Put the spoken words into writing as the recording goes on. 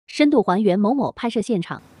深度还原某某拍摄现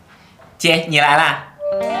场。姐，你来啦！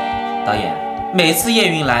导演，每次叶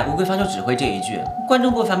云来，吴桂芳就只会这一句，观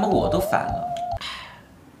众不烦吗？我都烦了。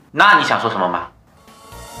那你想说什么嘛？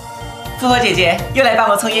富婆姐姐又来帮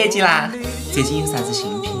我冲业绩啦！最近有啥子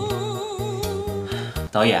新品？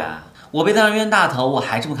导演，我被当上冤大头，我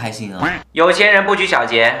还这么开心啊！有钱人不拘小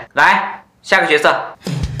节，来下个角色。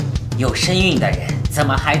有身孕的人怎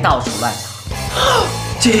么还到处乱跑？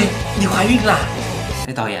姐，你怀孕啦！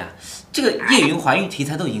哎，导演，这个叶云怀孕题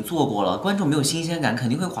材都已经做过了，观众没有新鲜感，肯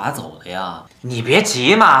定会划走的呀。你别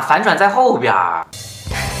急嘛，反转在后边。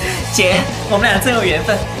姐，我们俩真有缘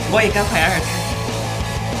分，我也刚怀二胎。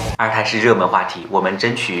二胎是热门话题，我们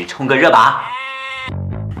争取冲个热吧。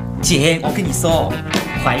姐，我跟你说，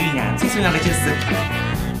怀孕啊，最重要的就是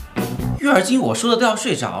育儿经，我说的都要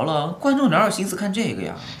睡着了，观众哪有心思看这个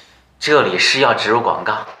呀？这里是要植入广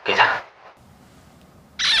告，给他。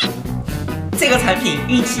这个产品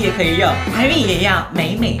孕期也可以用，怀孕也要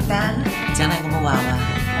美美的。将来我们娃娃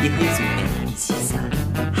也可以组队一起生。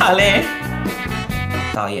好嘞。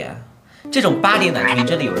导演，这种8点短剧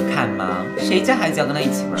真的有人看吗？谁家孩子要跟他一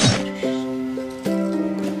起玩？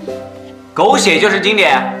狗血就是经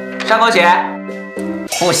典，上狗血。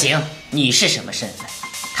不行，你是什么身份？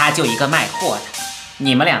他就一个卖货的，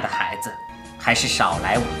你们俩的孩子还是少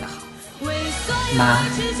来我的好。妈，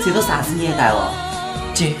这都啥子年代了？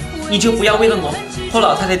姐，你就不要为了我和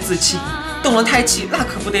老太太置气，动了胎气那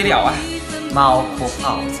可不得了啊！猫哭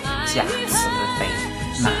耗子假慈悲，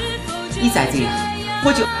妈，你再这样，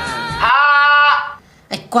我就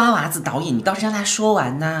哎，瓜娃子导演，你倒是让他说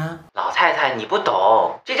完呐！老太太，你不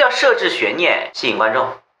懂，这叫设置悬念，吸引观众。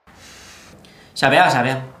下班啊，下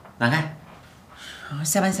班，慢看。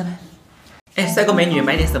下班。哎，帅哥美女，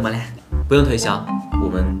买点什么呢？不用推销，我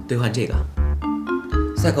们兑换这个。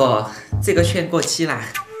帅哥，这个券过期啦。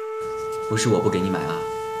不是我不给你买啊，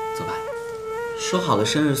走吧。说好的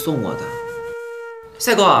生日送我的。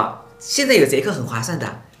帅哥，现在有折扣很划算的，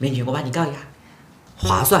美女，我帮你告一下。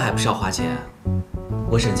划算还不是要花钱？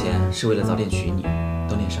我省钱是为了早点娶你，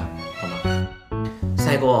懂点事儿，好吗？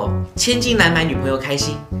帅哥，千金难买女朋友开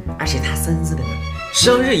心，而且她生日的呢，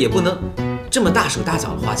生日也不能这么大手大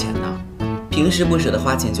脚的花钱呢。平时不舍得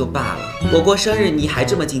花钱就罢了，我过生日你还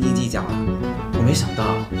这么斤斤计较啊？我没想到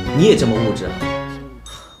你也这么物质，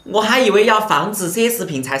我还以为要房子、奢侈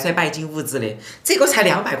品才算拜金物质嘞，这个才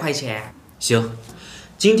200块钱。行，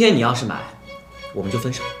今天你要是买，我们就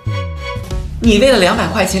分手。你为了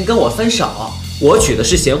200块钱跟我分手？我娶的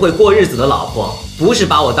是贤惠过日子的老婆，不是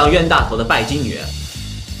把我当冤大头的拜金女。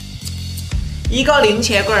一个零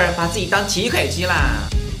钱棍把自己当提款机啦！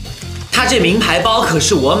他这名牌包可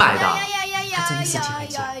是我买的，他真的是提款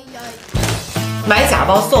机。买假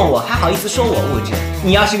包送我，还好意思说我物质？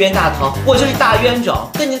你要是冤大头，我就是大冤种，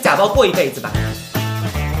跟你的假包过一辈子吧。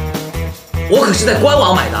我可是在官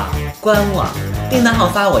网买的，官网订单号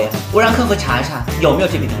发我呀，我让客服查查有没有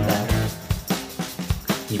这个订单。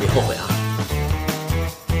你别后悔啊！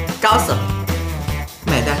告诉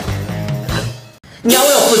买单，你要为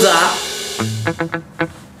我负责啊！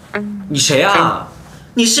你谁啊？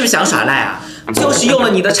你是不是想耍赖啊？就是用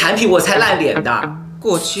了你的产品我才烂脸的，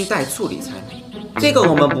过期待处理产品，这个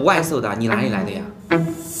我们不外售的，你哪里来的呀？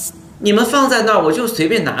你们放在那儿我就随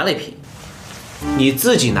便拿了一瓶，你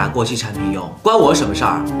自己拿过期产品用，关我什么事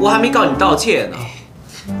儿？我还没告你盗窃呢。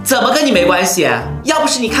怎么跟你没关系？要不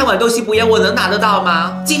是你看碗东西不严，我能拿得到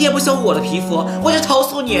吗？今天不修复我的皮肤，我就投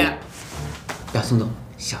诉你！不要松动，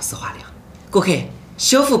小事化了。顾客，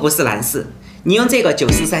修复不是难事，你用这个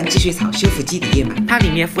943积水草修复基底液嘛，它里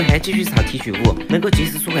面富含积水草提取物，能够及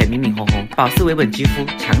时舒缓明明红红，保湿维稳肌肤，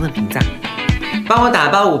强韧屏障。帮我打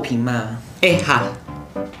包5瓶嘛。哎，好。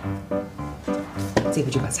这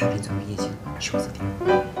个就把差评转为业绩了，求着点。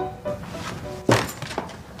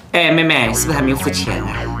哎，妹妹，是不是还没有付钱啊？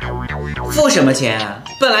付什么钱啊？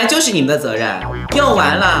本来就是你们的责任，用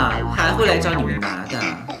完了还会来找你们拿的。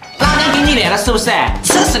老娘给你脸了是不是？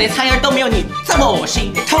吃屎的苍蝇都没有你这么恶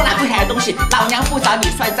心，偷懒不下的东西，老娘不找你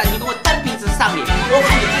算账，你给我蹬鼻子上脸！我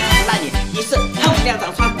看你不是烂脸，你是后脊梁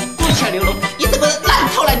长疮，肚脐流脓，你这个人烂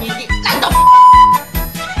透了，你烂到。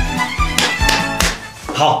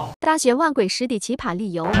好。大学万鬼石底奇葩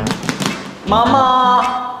理由。妈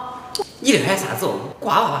妈。你在喊啥子哦？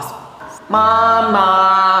瓜娃娃说。妈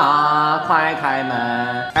妈，快开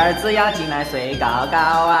门，儿子要进来睡觉觉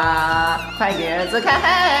啊！快给儿子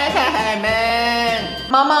开门。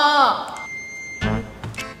妈妈，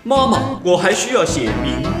妈妈，我还需要写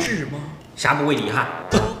名字吗？下不为例哈。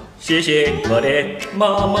谢谢我的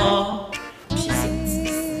妈妈。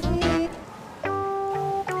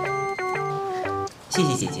谢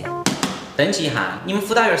谢姐姐。登记一下，你们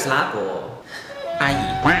辅导员是哪个？阿姨，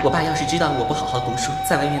我爸要是知道我不好好读书，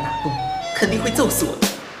在外面打工，肯定会揍死我的。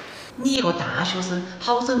你一个大学生，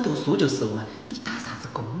好生读书就是了，你打啥子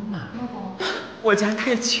工嘛？我家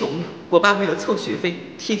太穷了，我爸为了凑学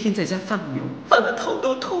费，天天在家放牛，放得头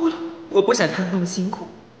都秃了。我不想他那么辛苦，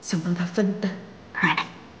想帮他分担。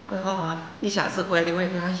啊，你下次回来给我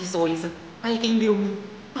跟阿姨说一声，阿姨给你留名。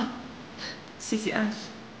谢谢阿姨。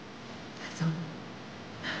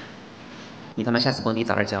你他妈下次工地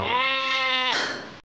早点交。